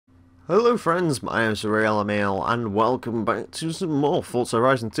Hello friends, my name is Emile and welcome back to some more Forza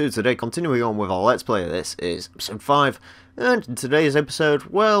Horizon 2. Today, continuing on with our Let's Play, this is episode 5, and in today's episode,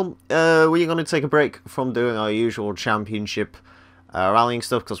 well, we're going to take a break from doing our usual championship rallying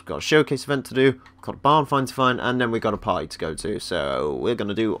stuff, because we've got a showcase event to do, we've got a barn find to find, and then we've got a party to go to, so we're going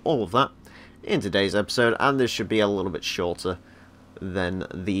to do all of that in today's episode, and this should be a little bit shorter than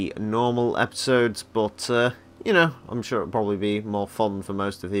the normal episodes, but you know, I'm sure it'll probably be more fun for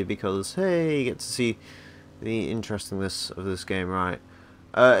most of you because, hey, you get to see the interestingness of this game, right?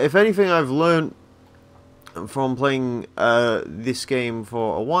 If anything I've learned from playing this game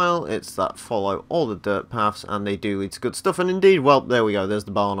for a while, it's that follow all the dirt paths and they do lead to good stuff. And indeed, well, there we go, there's the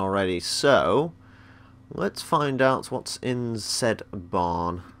barn already. So, let's find out what's in said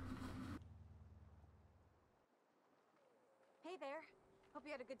barn. Hey there. Hope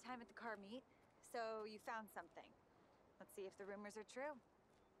you had a good time at the car meet. So, you found something. Let's see if the rumors are true.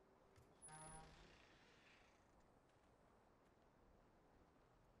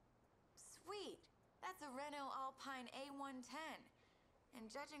 Sweet! That's a Renault Alpine A110. And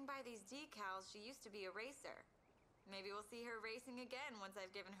judging by these decals, she used to be a racer. Maybe we'll see her racing again once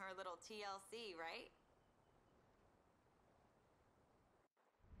I've given her a little TLC, right?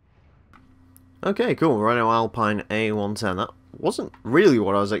 Okay, cool. Renault Alpine A110. That wasn't really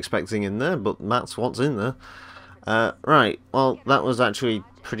what I was expecting in there, but that's what's in there. Right, well, that was actually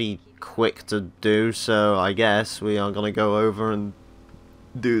pretty quick to do, so I guess we are going to go over and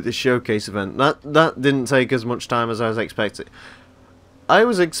do the showcase event. That didn't take as much time as I was expecting. I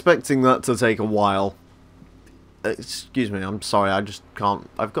was expecting that to take a while. Excuse me, I'm sorry, I just can't...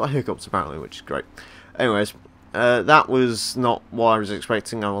 I've got hiccups apparently, which is great. Anyways, that was not what I was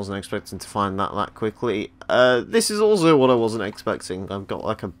expecting. I wasn't expecting to find that quickly. This is also what I wasn't expecting. I've got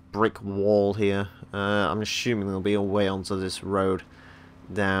like a brick wall here. I'm assuming there'll be a way onto this road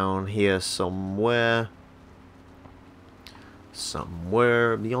down here somewhere.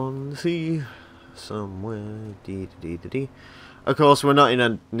 Somewhere beyond the sea. Somewhere. Dee. Of course, we're not in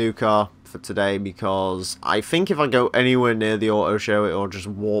a new car for today because I think if I go anywhere near the auto show, it'll just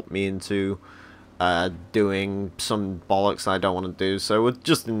warp me into doing some bollocks I don't want to do. So we're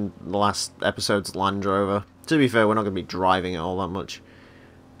just in the last episode's Land Rover. To be fair, we're not going to be driving it all that much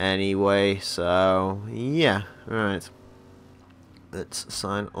anyway, so yeah. Alright, let's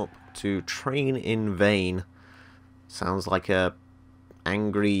sign up to Train in Vain. Sounds like a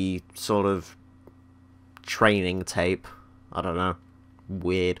angry sort of training tape. I don't know,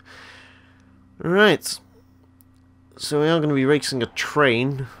 weird. Right, so we are going to be racing a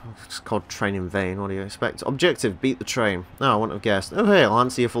train. It's called Train in Vain. What do you expect? Objective, beat the train. No, I wouldn't have guessed. Oh hey,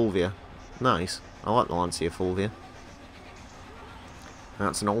 Lancia Fulvia. Nice, I like the Lancia Fulvia.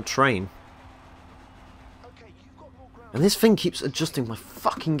 That's an old train. And this thing keeps adjusting my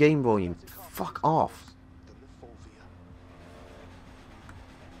fucking game volume. Fuck off.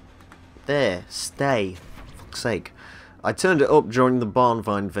 There, stay. For fuck's sake. I turned it up during the barn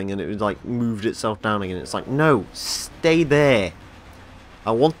find thing and it was like moved itself down again. It's like, no, stay there.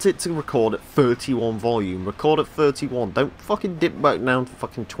 I want it to record at 31 volume. Record at 31. Don't fucking dip back down to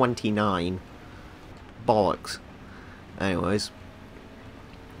fucking 29. Bollocks. Anyways.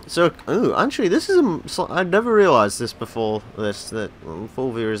 So, oh, actually, this is I never realised this before this, that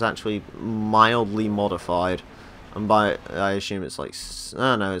Fulvia is actually mildly modified. And by, I assume it's like, I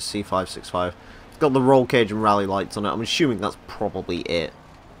don't know, it's C565. It's got the roll cage and rally lights on it. I'm assuming that's probably it.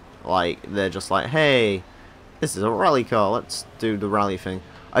 Like, they're just like, hey, this is a rally car, let's do the rally thing.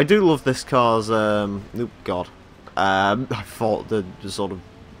 I do love this car's, oh god. I thought the sort of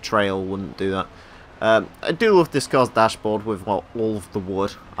trail wouldn't do that. I do love this car's dashboard with well, all of the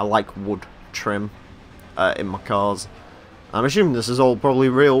wood. I like wood trim in my cars. I'm assuming this is all probably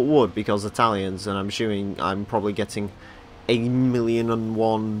real wood because Italians, and I'm assuming I'm probably getting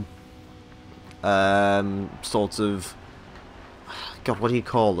 1,000,001 sort of... God, what do you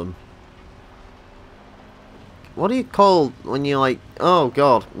call them? What do you call when you like... Oh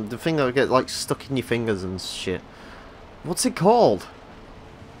god, the thing that gets like stuck in your fingers and shit. What's it called?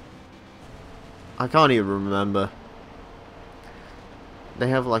 I can't even remember. They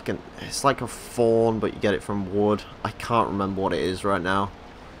have like it's like a fawn, but you get it from wood. I can't remember what it is right now.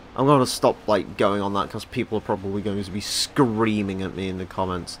 I'm going to stop like going on that because people are probably going to be screaming at me in the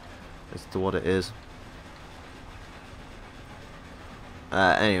comments as to what it is.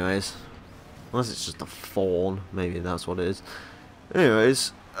 Anyways, unless it's just a fawn, maybe that's what it is.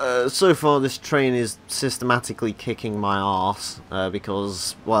 Anyways, so far this train is systematically kicking my arse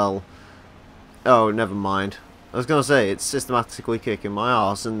because, well, oh, never mind. I was going to say, it's systematically kicking my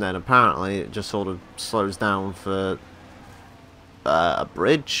arse, and then apparently it just sort of slows down for a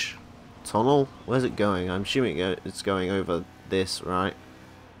bridge. tunnel? Where's it going? I'm assuming it's going over this, right?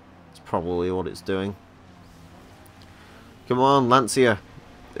 It's probably what it's doing. Come on, Lancia.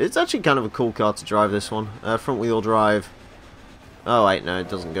 It's actually kind of a cool car to drive, this one. Front wheel drive. Oh wait, no, it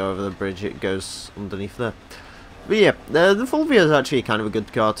doesn't go over the bridge, it goes underneath there. But yeah, the Fulvia is actually kind of a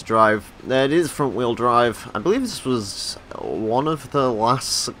good car to drive. It is front wheel drive. I believe this was one of the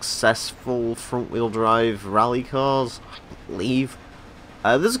last successful front wheel drive rally cars, I believe.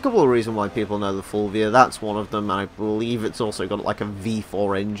 There's a couple of reasons why people know the Fulvia. That's one of them, and I believe it's also got like a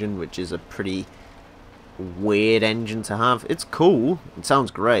V4 engine, which is a pretty weird engine to have. It's cool, it sounds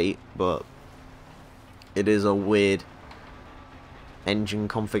great, but it is a weird engine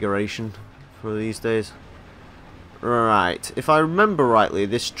configuration for these days. Right, if I remember rightly,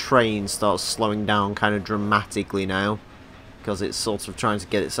 this train starts slowing down kind of dramatically now, because it's sort of trying to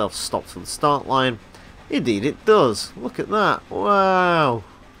get itself stopped at the start line. Indeed it does. Look at that. Wow.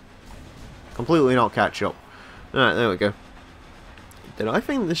 Completely not catch up. Alright, there we go. Did I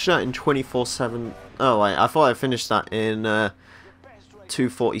finish this shot in 24/7? Oh wait, I thought I finished that in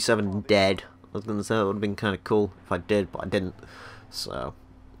 2:47 dead. I was going to say that would have been kind of cool if I did, but I didn't. So,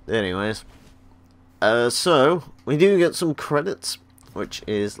 anyways. So, we do get some credits, which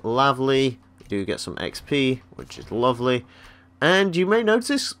is lovely. We do get some XP, which is lovely. And you may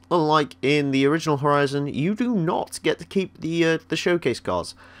notice, unlike in the original Horizon, you do not get to keep the showcase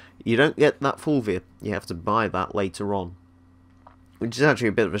cars. You don't get that Fulvia. You have to buy that later on. Which is actually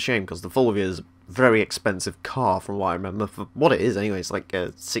a bit of a shame, because the Fulvia is a very expensive car, from what I remember. For what it is, anyway, it's like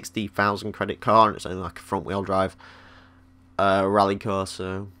a 60,000 credit car, and it's only like a front-wheel drive rally car,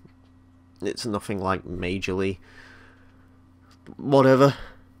 so it's nothing like majorly whatever.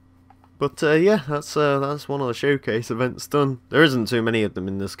 But yeah, that's one of the showcase events done. There isn't too many of them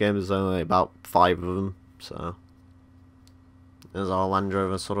in this game. There's only about 5 of them. So there's our Land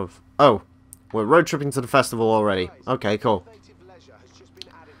Rover sort of. Oh, we're road tripping to the festival already. Okay, cool.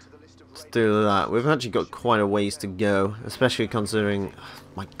 Let's do that. We've actually got quite a ways to go, especially considering.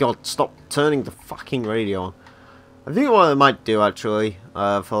 My God, stop turning the fucking radio on. I think what I might do actually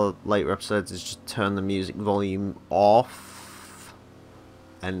for later episodes is just turn the music volume off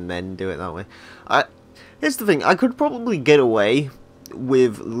and then do it that way. Here's the thing, I could probably get away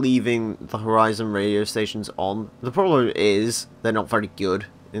with leaving the Horizon radio stations on. The problem is they're not very good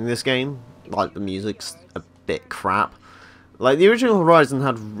in this game. Like, the music's a bit crap. Like, the original Horizon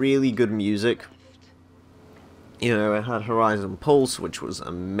had really good music. You know, it had Horizon Pulse, which was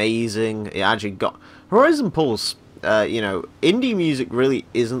amazing. It actually got Horizon Pulse. You know, indie music really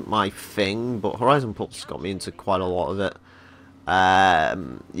isn't my thing, but Horizon Pulse got me into quite a lot of it.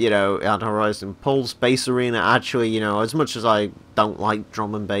 You know, it had Horizon Pulse, Bass Arena. Actually, you know, as much as I don't like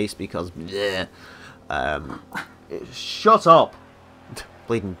drum and bass because, bleh, shut up,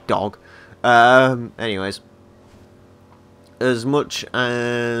 bleeding dog. Anyways, as much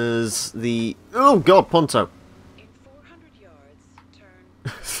as the God, Punto. In 400 yards,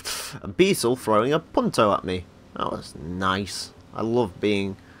 turn. A beetle throwing a Punto at me. That was nice. I love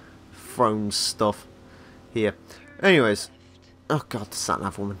being thrown stuff here. Anyways. Oh God, the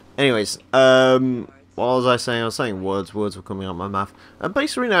sat-nav woman. Anyways, what was I saying? I was saying words. Words were coming out of my mouth.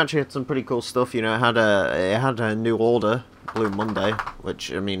 Bass Arena actually had some pretty cool stuff. You know, it had a new order, Blue Monday,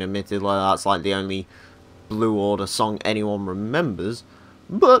 which, I mean, admittedly, that's like the only Blue Order song anyone remembers.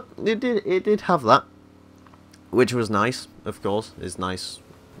 But it did have that, which was nice. Of course, it's nice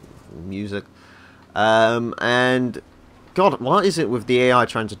music. And God, what is it with the AI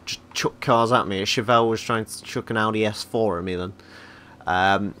trying to chuck cars at me? Chevelle was trying to chuck an Audi S4 at me then.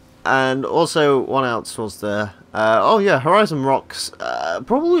 And also, what else was there? Oh yeah, Horizon Rocks.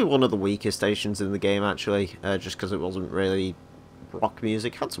 Probably one of the weakest stations in the game, actually. Just because it wasn't really rock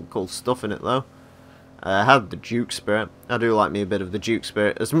music. Had some cool stuff in it, though. Had the Duke Spirit. I do like me a bit of the Duke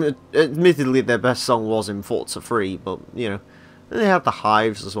Spirit. Admittedly, their best song was in Forza 3, but, you know. And they had the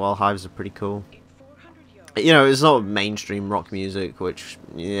Hives as well. Hives are pretty cool. You know, it's not mainstream rock music, which,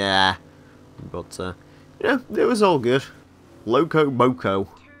 yeah, but, you know, it was all good. Loco Moco.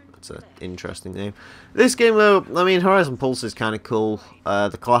 That's an interesting name. This game, though, I mean, Horizon Pulse is kind of cool.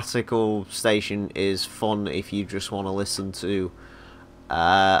 The classical station is fun if you just want to listen to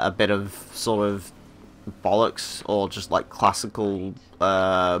a bit of sort of bollocks or just, like, classical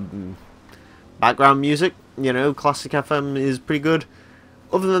background music. You know, Classic FM is pretty good.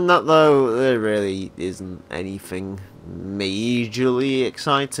 Other than that, though, there really isn't anything majorly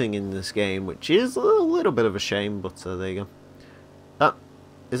exciting in this game, which is a little bit of a shame, but there you go.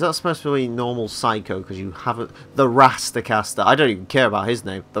 Is that supposed to be normal Psycho, because you haven't... The Rastacaster. I don't even care about his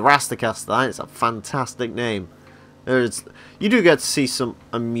name. The Rastacaster, it's a fantastic name. You do get to see some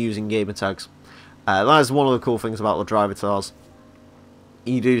amusing gamer tags. That is one of the cool things about the driver tars.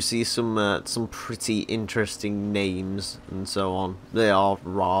 You do see some pretty interesting names and so on. They are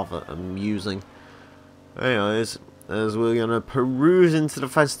rather amusing. Anyways, as we're gonna peruse into the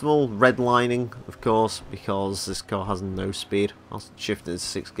festival, redlining, of course, because this car has no speed. I'll shift into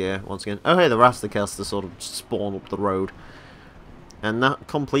 6th gear once again. Oh hey, the Rastacaster sort of spawn up the road. And that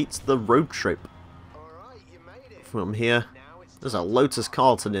completes the road trip. From here, there's a Lotus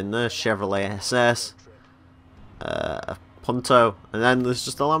Carlton in there, Chevrolet SS, a Punto, and then there's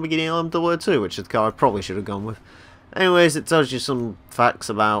just a Lamborghini LMW2, which is the car I probably should have gone with. Anyways, it tells you some facts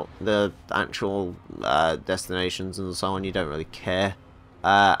about the actual destinations and so on. You don't really care.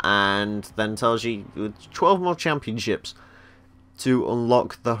 And then tells you 12 more championships to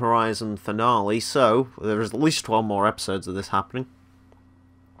unlock the Horizon finale. So, there's at least 12 more episodes of this happening.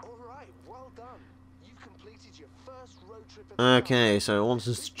 Okay, so it wants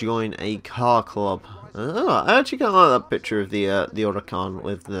us to join a car club. Oh, I actually kind of like that picture of the Huracan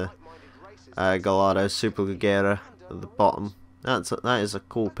with the Gallardo Superleggera at the bottom. That is a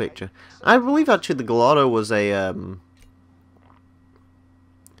cool picture. I believe actually the Gallardo was a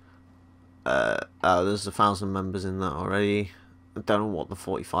oh, there's 1,000 members in that already. I don't know what the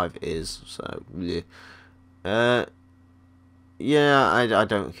 45 is, so yeah. Yeah, I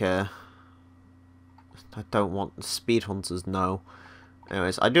don't care. I don't want speed hunters, no.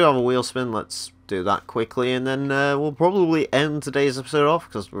 Anyways, I do have a wheel spin. Let's do that quickly, and then we'll probably end today's episode off,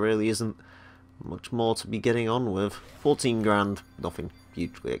 because there really isn't much more to be getting on with. 14 grand, nothing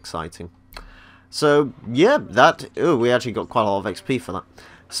hugely exciting. So, yeah, we actually got quite a lot of XP for that.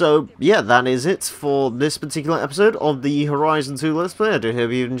 So, yeah, that is it for this particular episode of the Horizon 2 Let's Play. I do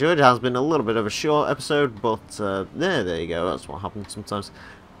hope you enjoyed. It has been a little bit of a short episode, but there you go. That's what happens sometimes.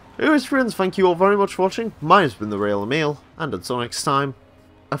 Anyways, friends, thank you all very much for watching. Mine has been the Real Emile, and until next time,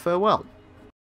 a farewell.